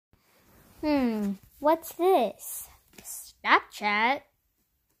What's this? Snapchat?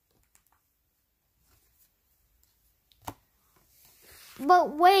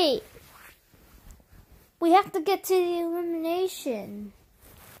 But wait, we have to get to the elimination.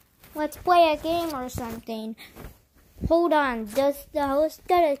 Let's play a game or something. Hold on, does the host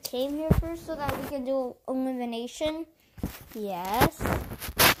get a game here first so that we can do elimination? Yes.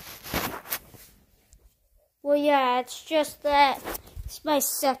 Well, yeah, it's just that it's my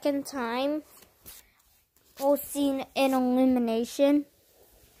second time hosting an elimination.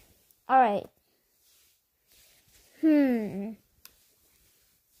 Alright.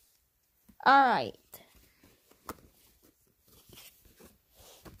 Alright.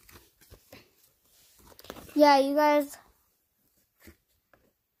 Yeah, you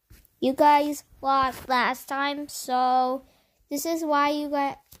guys lost last time, so this is why you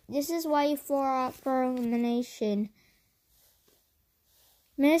fought for elimination.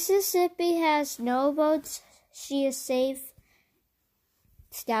 Mississippi has no votes. She is safe.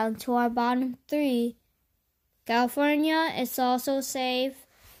 It's down to our bottom 3. California is also safe.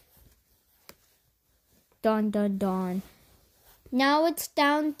 Dun dun dun. Now it's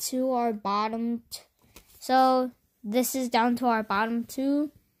down to our bottom so this is down to our bottom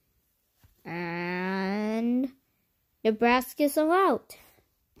 2. And Nebraska's out.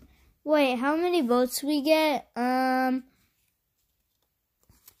 Wait, how many votes we get? I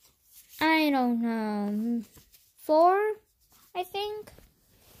don't know. 4, I think.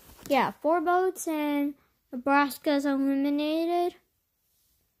 Yeah, 4 votes and Nebraska's eliminated.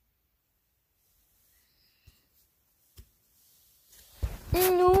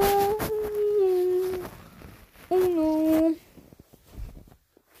 No. Oh no.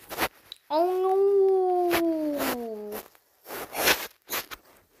 Oh no.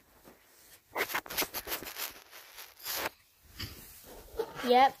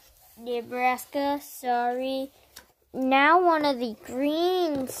 Yep, Nebraska, sorry. Now one of the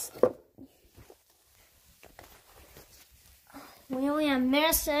greens. William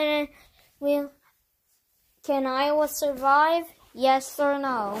Minnesota. Can Iowa survive? Yes or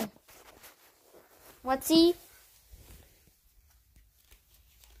no? Let's see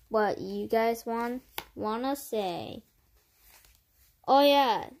what you guys wanna say. Oh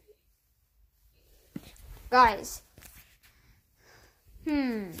yeah, guys.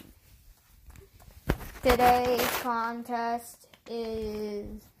 Today's contest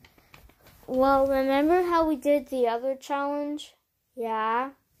is, well, remember how we did the other challenge?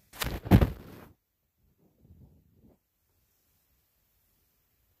 Yeah.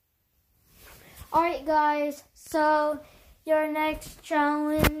 Alright guys, so your next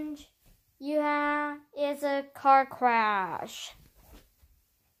challenge you have is a car crash.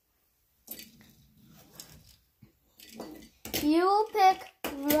 You will pick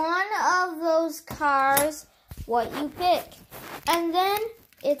one of those cars, what you pick, and then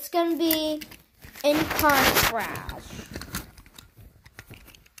it's going to be in car crash.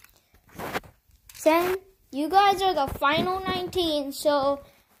 Then you guys are the final 19, so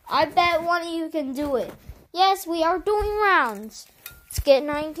I bet one of you can do it. Yes, we are doing rounds. Let's get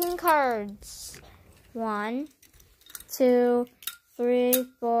 19 cards. 1, 2, 3,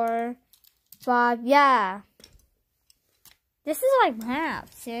 4, 5. Yeah. This is like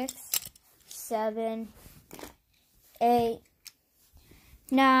math. 6, 7, 8,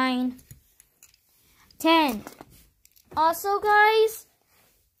 9, 10. Also, guys,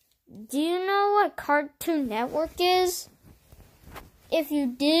 do you know what Cartoon Network is? If you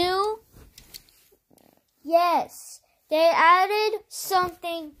do, yes, they added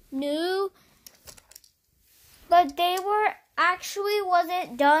something new, but they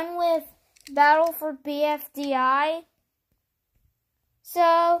wasn't done with Battle for BFDI.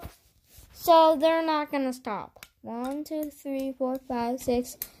 So they're not gonna stop. 1, 2, 3, 4, 5,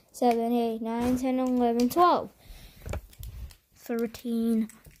 6, 7, 8, 9, 10, 11, 12, 13,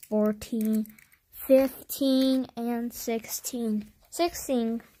 14, 15, and 16.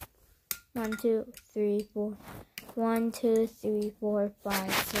 16. 1, 2, 3, 4. 1, 2, 3, 4,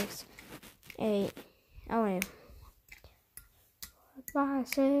 5, 6, 8. Oh wait. 5,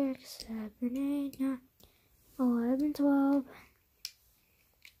 6, 7, 8, 9, 11, 12,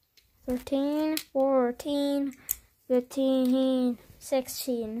 13, 14, 15,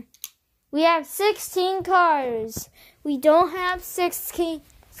 16. We have 16 cars. We don't have 16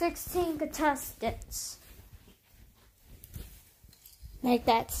 contestants. Make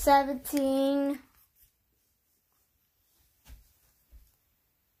that 17.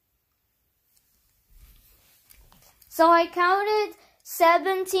 So I counted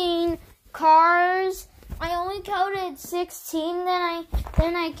 17 cars I only counted 16, then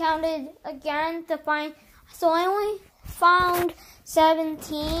I counted again to find, so I only found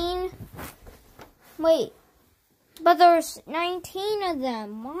 17. Wait, but there's 19 of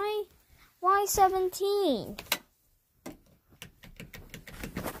them. Why 17?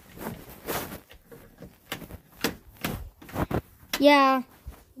 Yeah,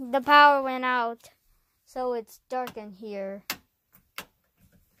 the power went out, so it's dark in here.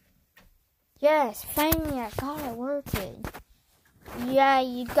 Yes, finally I got it working. Yeah,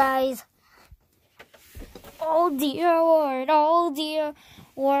 you guys. Oh dear Lord, oh dear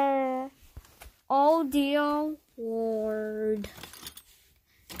Lord, oh dear Lord.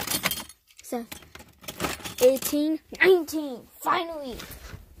 So, 18, 19, finally.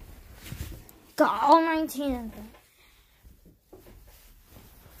 Got all 19 of them.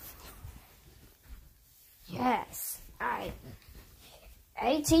 Yes,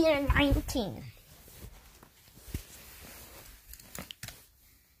 18 and 19.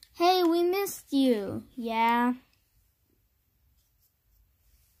 Hey, we missed you. Yeah.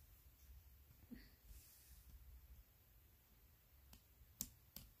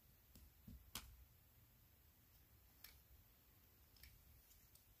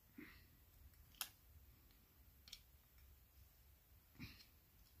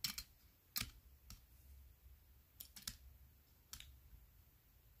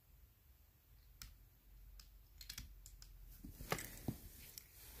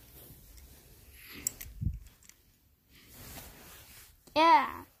 Yeah.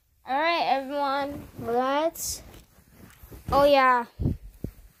 Alright, everyone. Let's. Oh, yeah.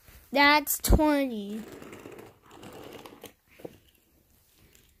 That's 20.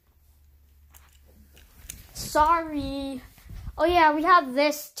 Sorry. Oh, yeah, we have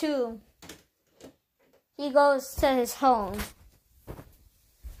this too. He goes to his home.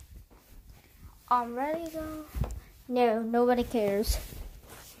 Ready to go? No, nobody cares.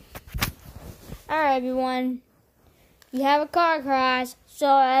 Alright, everyone. You have a car crash,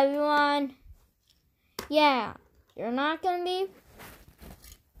 so everyone, yeah, you're not gonna be?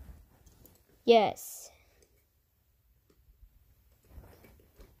 Yes.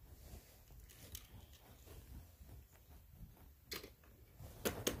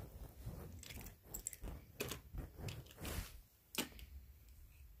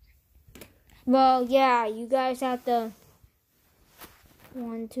 Well, yeah, you guys have to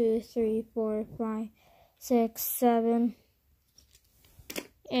 1, 2, 3, 4, 5, 6, 7,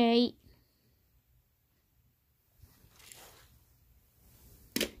 8,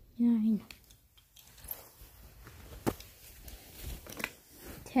 9,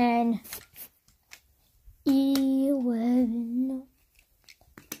 10, 11,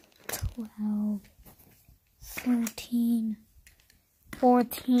 12, 13,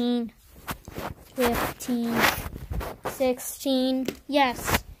 14, 15, 16.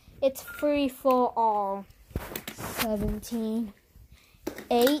 Yes, it's free for all. 17,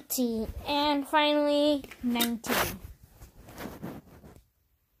 18, and finally 19.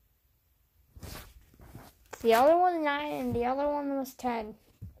 The other one was 9 and the other one was 10.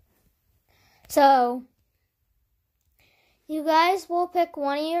 So, you guys will pick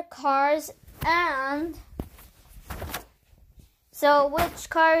one of your cars, and so which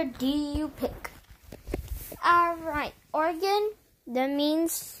car do you pick? Alright, Oregon, that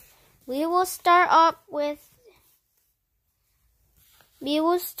means we will start with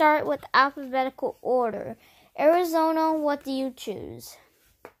alphabetical order. Arizona, what do you choose?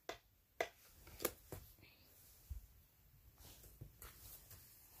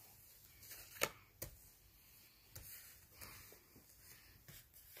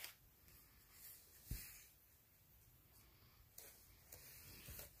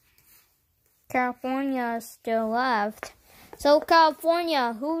 California is still left. So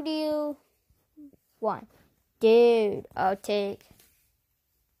California, who do you want? Dude, I'll take.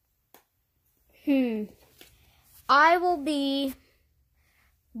 I will be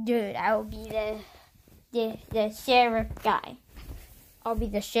the sheriff guy. I'll be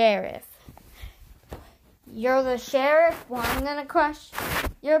the sheriff. You're the sheriff? Well, I'm gonna crush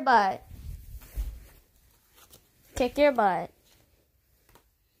your butt. Kick your butt.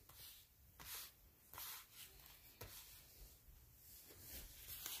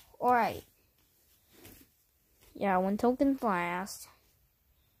 Alright. Yeah, 1 token last.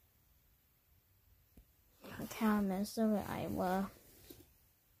 Okay, I missed it, Iowa.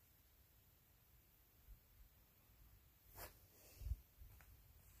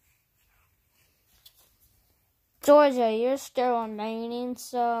 Georgia, you're still remaining,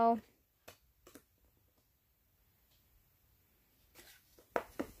 so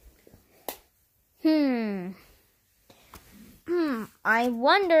I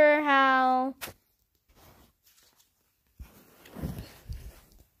wonder how.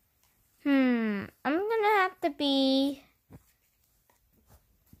 I'm gonna have to be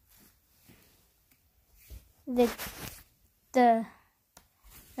the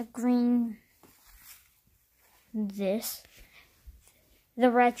green, the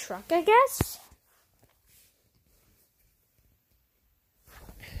red truck, I guess.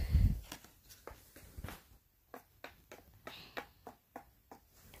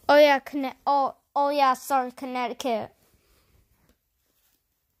 Oh yeah, sorry, Connecticut.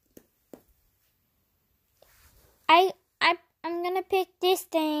 I'm gonna pick this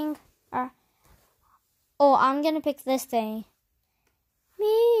thing. I'm gonna pick this thing.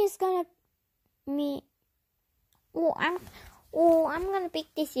 I'm gonna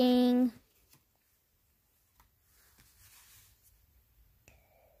pick this thing.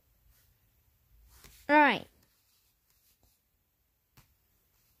 Alright.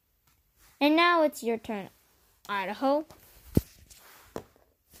 And now it's your turn, Idaho.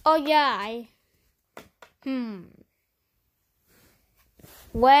 Oh yeah,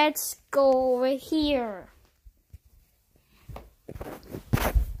 Let's go over here.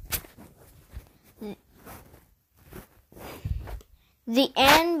 The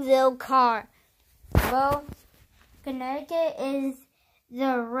Anvil car. Well, Connecticut is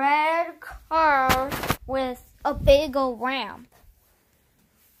the red car with a big old ramp.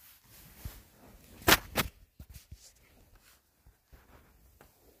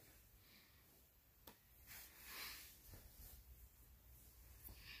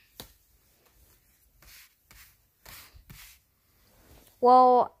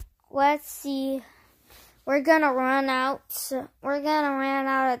 Well, let's see. We're gonna run out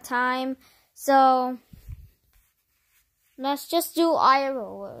of time. So let's just do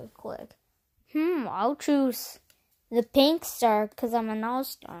Iowa real quick. I'll choose the pink star because I'm an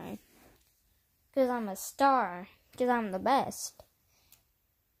all-star. Because I'm a star. Because I'm the best.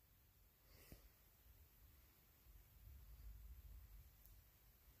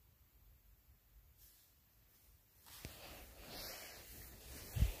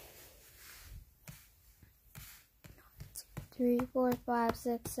 Three, 4, 5,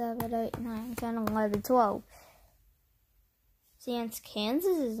 6, 7, 8, 9, 10, 11, 12. Since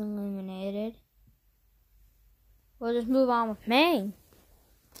Kansas is eliminated, we'll just move on with Maine.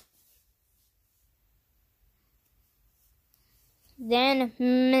 Then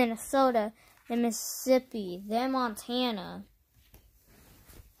Minnesota, then Mississippi, then Montana.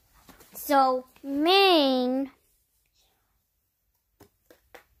 So Maine.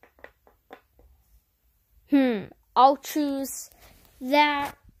 I'll choose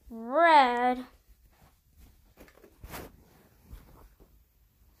that red.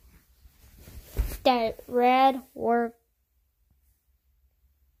 The red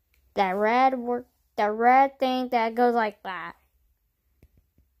thing that goes like that.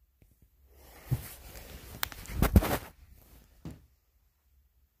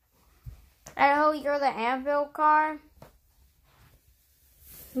 Oh, you're the Anvil car?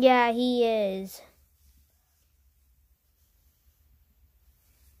 Yeah, he is.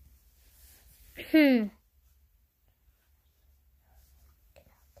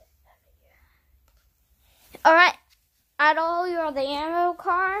 Alright, Idaho, you're the ammo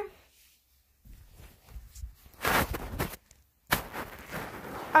car.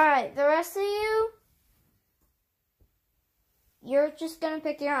 Alright, the rest of you're just gonna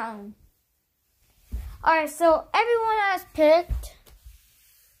pick your own. Alright, so everyone has picked.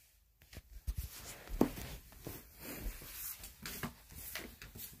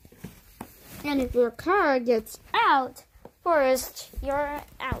 And if your car gets out first, you're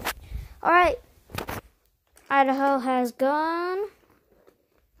out. Alright. Idaho has gone.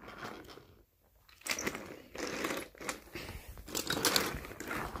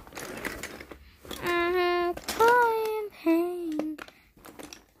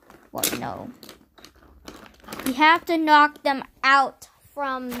 What? No. You have to knock them out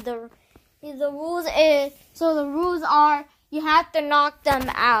from the rules is, so the rules are you have to knock them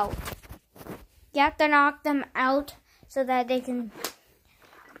out. You have to knock them out so that they can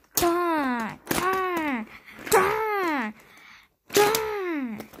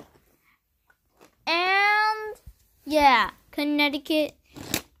and yeah, Connecticut.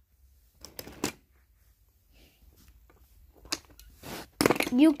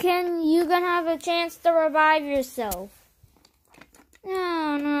 You can have a chance to revive yourself.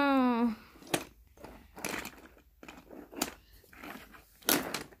 No.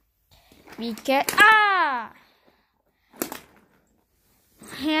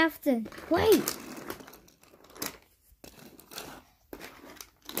 I have to wait.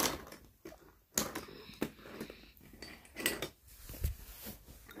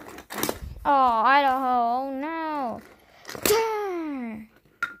 Oh, Idaho. Oh, no. Darn.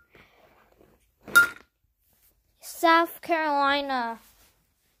 South Carolina.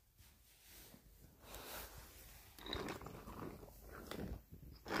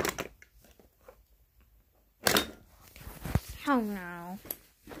 Oh, no.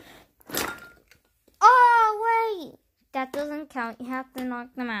 Oh, wait. That doesn't count. You have to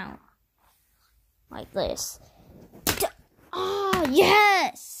knock them out. Like this. Oh,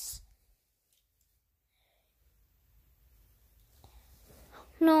 yes!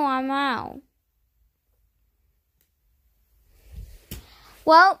 No, I'm out.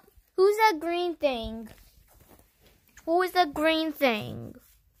 Well, who's that green thing? Who is the green thing?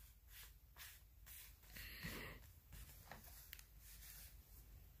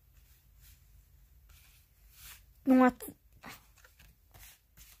 North.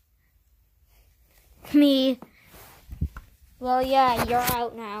 Me. Well, yeah, you're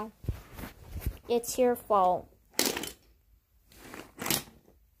out now. It's your fault.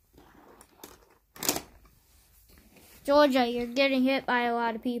 Georgia, you're getting hit by a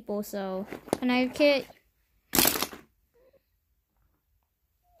lot of people, so Connecticut.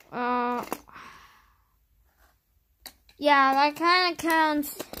 Yeah, that kind of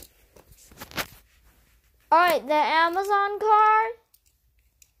counts. Alright, the Amazon card.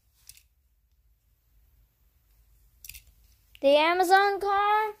 The Amazon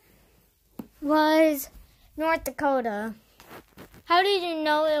car was North Dakota. How did you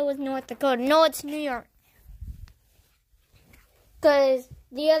know it was North Dakota? No, it's New York. Because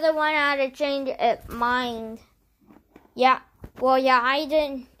the other one had to change its mind. Yeah. Well, yeah, I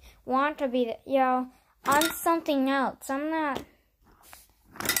didn't want to be, on something else. I'm not.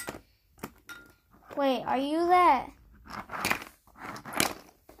 Wait, are you that?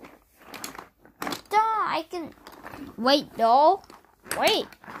 Duh, I can. Wait, no. Wait.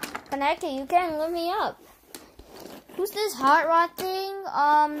 Connected, you can't lift me up. Who's this hot rod thing?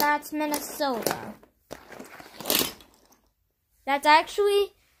 That's Minnesota. That's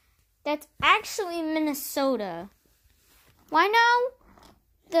actually Minnesota. Why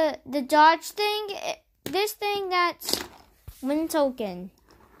now? The Dodge thing, this thing that's wind token.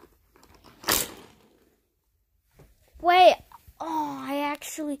 Wait, I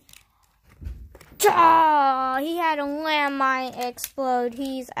actually. Oh, he had a landmine explode.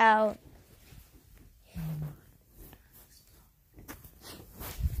 He's out.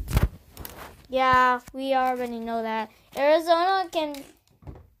 Yeah, we already know that. Arizona can.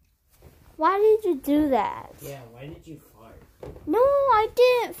 Why did you do that? Yeah, why did you fart? No, I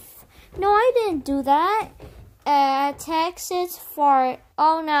didn't. No, I didn't do that. Texas fart.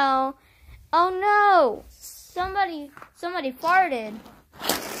 Oh no. Oh no. Somebody farted.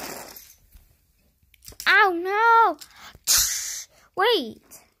 Oh no!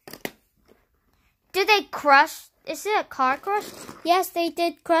 Wait. Did they crush? Is it a car crush? Yes, they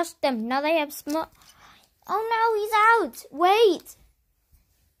did crush them. Now they have smoke. Oh no, he's out. Wait.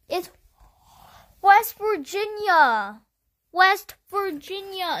 It's West Virginia. West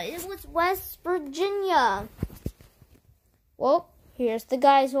Virginia. It was West Virginia. Well, here's the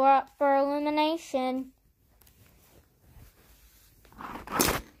guys who are up for elimination.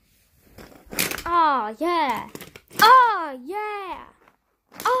 Oh, yeah. Oh, yeah.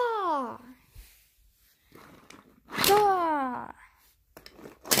 Oh. Duh.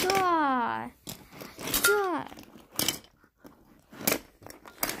 Duh. Duh.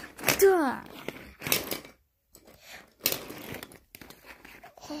 Duh.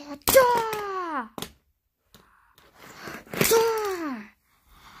 Oh, duh. Duh.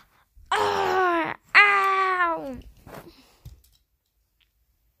 Oh, ow.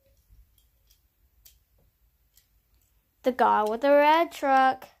 The guy with the red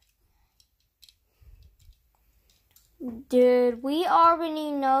truck. Dude, we already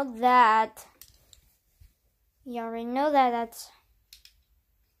know that. You already know that that's.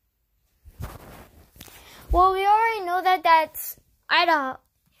 Well, we already know that that's Idaho.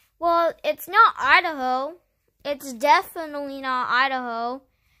 Well, it's not Idaho. It's definitely not Idaho.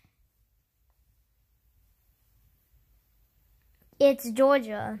 It's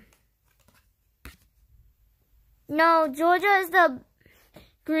Georgia. No, Georgia is the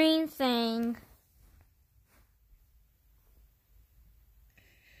green thing.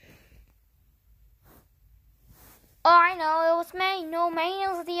 Oh, I know, it was Maine. No, Maine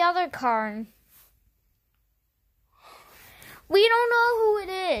is the other card. We don't know who it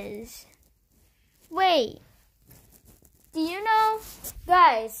is. Wait. Do you know?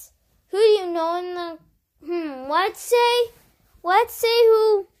 Guys, who do you know in the... Let's say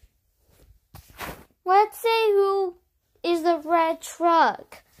who is the red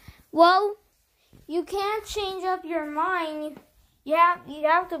truck. Well, you can't change up your mind. You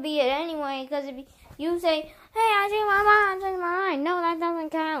have to be it anyway, because if you say, hey, I changed my mind, no, that doesn't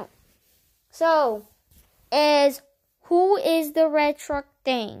count. So, who is the red truck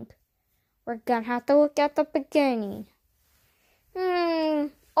thing? We're gonna have to look at the beginning.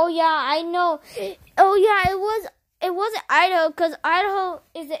 Oh yeah, I know. Oh yeah, it wasn't Idaho, because Idaho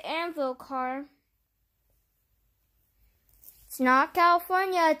is the Anvil car. It's not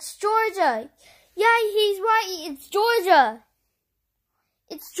California, it's Georgia. Yeah, he's right, it's Georgia.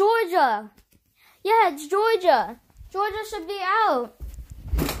 It's Georgia. Yeah, it's Georgia. Georgia should be out.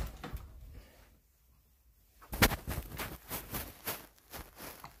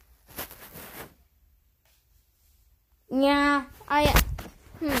 Yeah,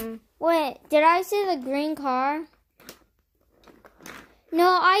 wait, did I say the green car? No,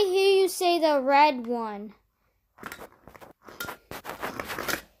 I hear you say the red one.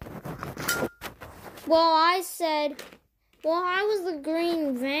 Well, I was the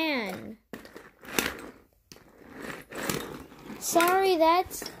green van. Sorry,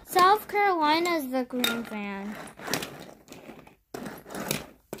 that's South Carolina's the green van.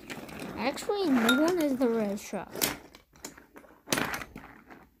 Actually, no one is the red truck.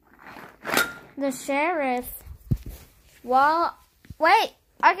 The sheriff. Well, wait,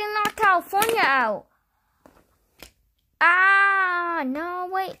 I can knock California out. No,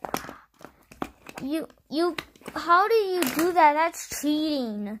 wait. How do you do that? That's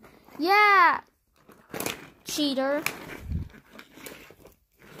cheating. Yeah. Cheater.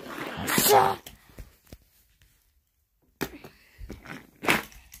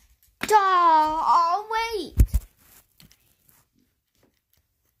 Oh, wait.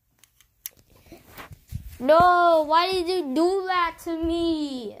 No, why did you do that to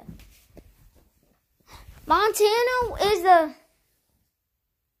me?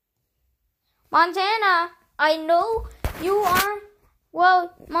 Montana, I know you are.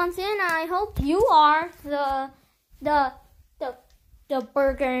 Well, Montana, I hope you are the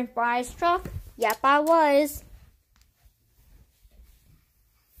burger and fries truck. Yep, I was.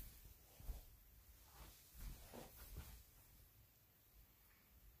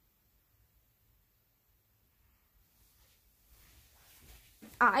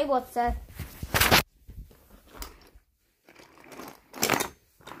 I was that.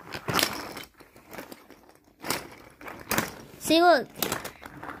 See, look.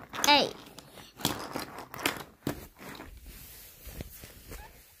 Hey.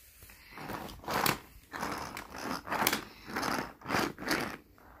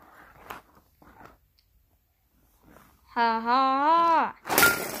 Ha ha ha.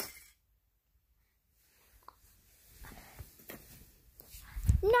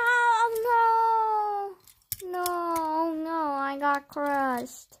 No, I got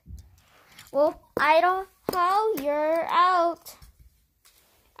crushed. Well, Idaho, you're out.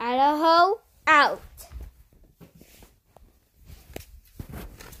 Idaho, out.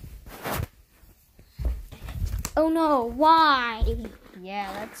 Oh no, why?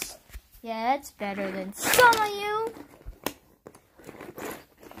 Yeah, that's better than some of you.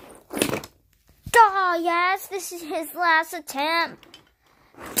 Oh, yes, this is his last attempt.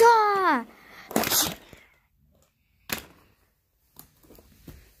 Duh!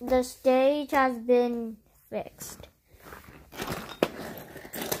 The stage has been fixed.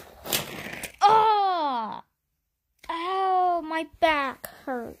 Oh! Ow, my back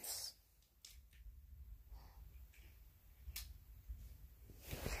hurts.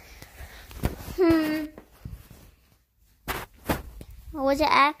 I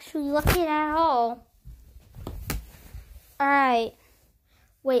wasn't actually looking at all. Alright.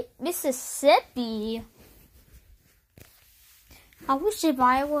 Wait, Mississippi? I wish if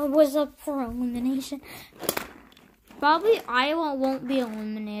Iowa was up for elimination. Probably Iowa won't be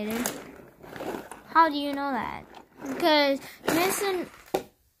eliminated. How do you know that? Because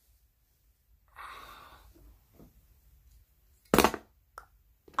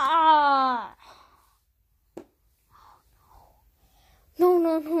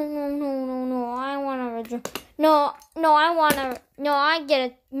No. I want to I get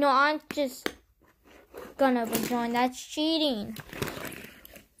it. No, I'm just gonna rejoin. That's cheating.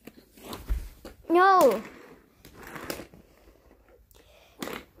 No.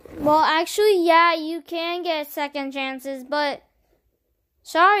 Well, actually, yeah, you can get second chances, but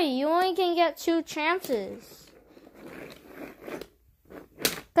sorry, you only can get 2 chances.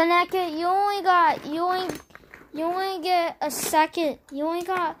 Connecticut, you only get a second. You only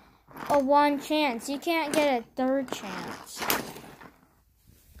got a 1 chance. You can't get a 3rd chance.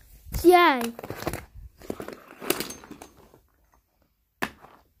 Yeah.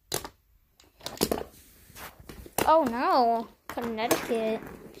 Oh no, Connecticut.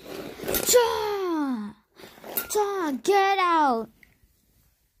 John, get out.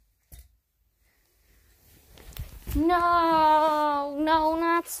 No,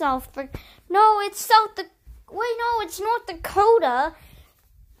 not South. No, it's South. Wait, no, it's North Dakota.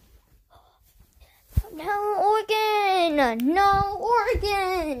 No, Oregon. No,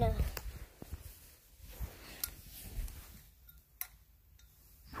 Oregon.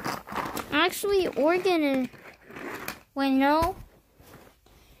 Actually, Oregon is... Wait, no.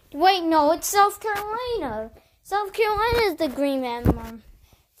 Wait, no, it's South Carolina. South Carolina is the green one.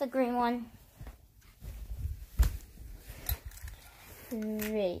 The green one.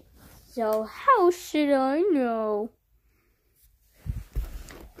 Great. So, how should I know?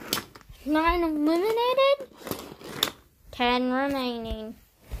 9 eliminated? 10 remaining.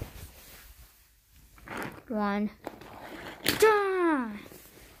 1.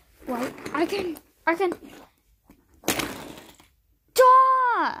 Wait, I can.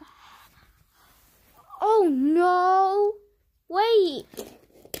 Oh no! Wait.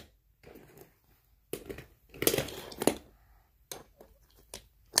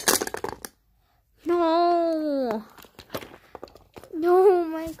 No,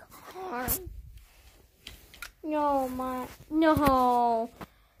 my car.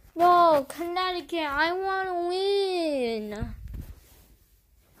 No, Connecticut. I want to win.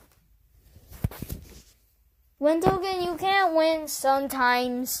 Win token, you can't win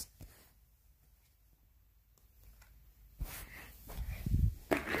sometimes.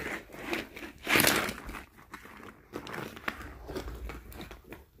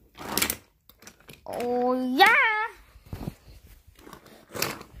 Oh, yeah.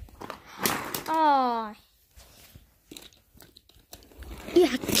 Oh.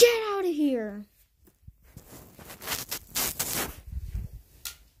 Yeah, get out of here.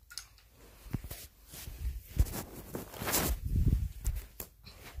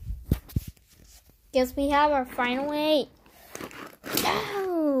 Guess we have our final 8.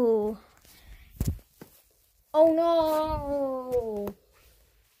 No. Oh no.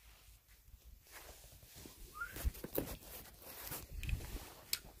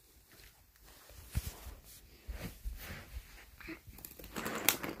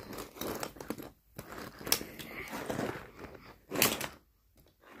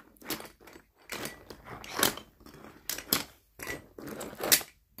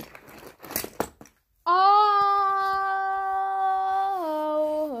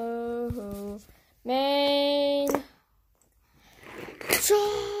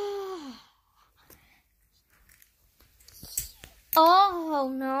 Oh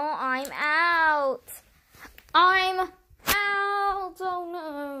no, I'm out. Oh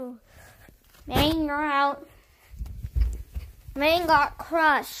no. Maine, you're out. Maine got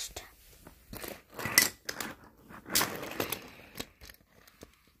crushed.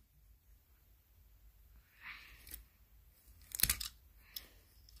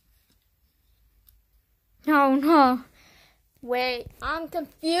 No. Wait, I'm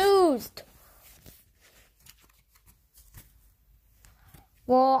confused.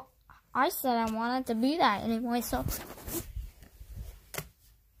 Well, I said I wanted to be that anyway, so...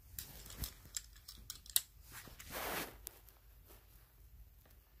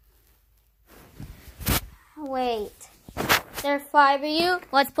 Wait. There are 5 of you?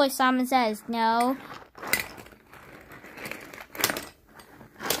 Let's play Simon Says. No.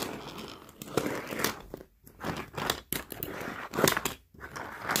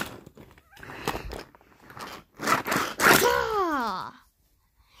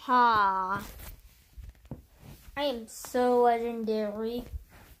 Ha! I am so legendary.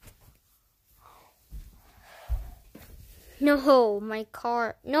 No, my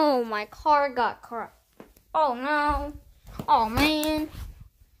car got crushed. Oh no. Oh man.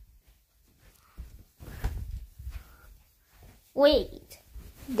 Wait.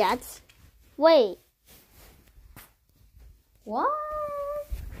 Wait. What?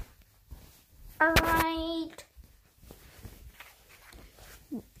 Alright.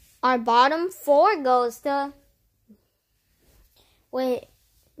 Our bottom 4 goes to... Wait,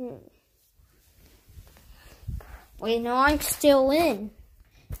 no, I'm still in.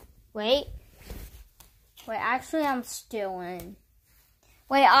 Wait, actually, I'm still in.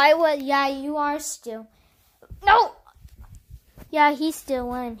 Wait, yeah, you are still. No! Yeah, he's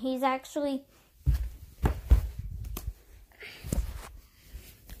still in. He's actually...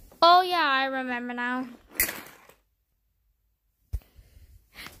 Oh, yeah, I remember now.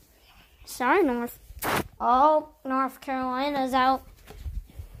 Sorry, North. Oh, North Carolina's out.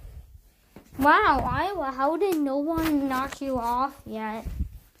 Wow, Iowa, how did no one knock you off yet?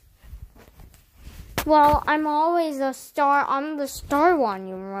 Well, I'm always the star. I'm the star one,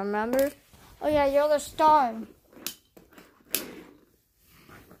 you remember? Oh yeah, you're the star.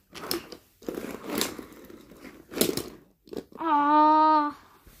 Ah,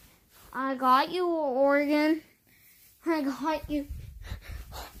 I got you, Oregon. I got you.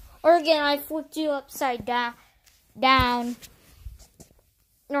 Oregon, I flipped you upside down.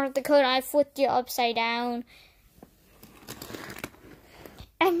 North Dakota, I flipped you upside down.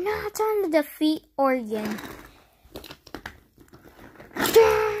 And now it's time to defeat Oregon.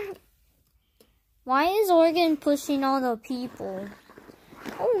 Why is Oregon pushing all the people?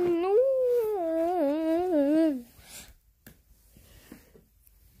 Oh no.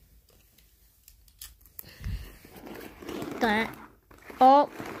 That. Oh.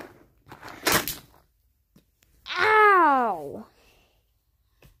 Ow.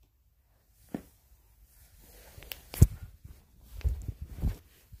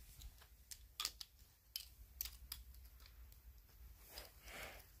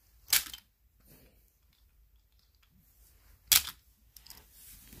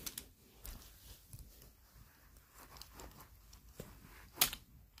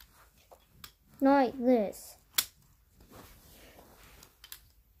 Not like this.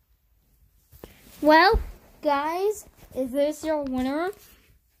 Well, guys, is this your winner?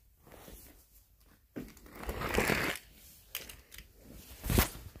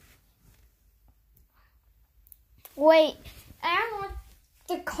 Wait, North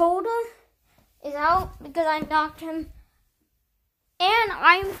Dakota is out because I knocked him, and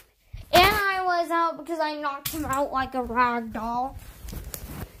I was out because I knocked him out like a rag doll.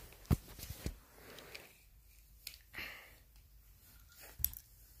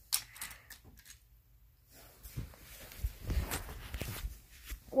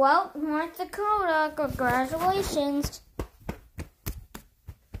 Well, North Dakota, congratulations.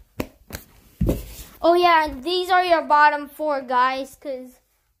 Oh yeah, these are your bottom 4 guys, because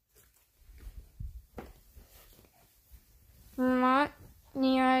Vermont,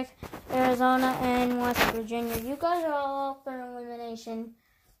 New York, Arizona, and West Virginia. You guys are all up for elimination,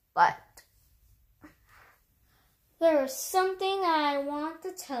 but there is something I want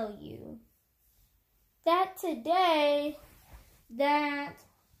to tell you. That today,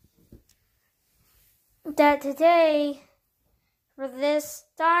 for this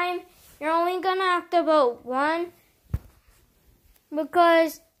time, you're only gonna have to vote 1,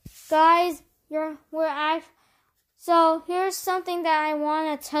 because guys, so here's something that I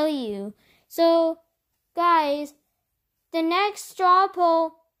want to tell you. So guys, the next straw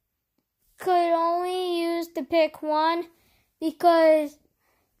poll could only use to pick 1, because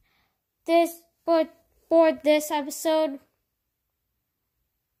for this episode,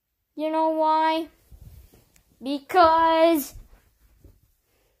 you know why? Because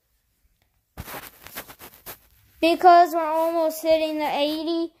we're almost hitting the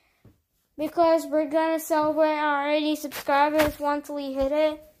 80. Because we're going to celebrate our 80 subscribers once we hit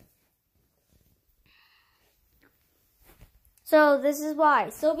it. So this is why.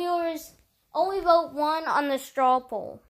 So viewers, only vote 1 on the straw poll.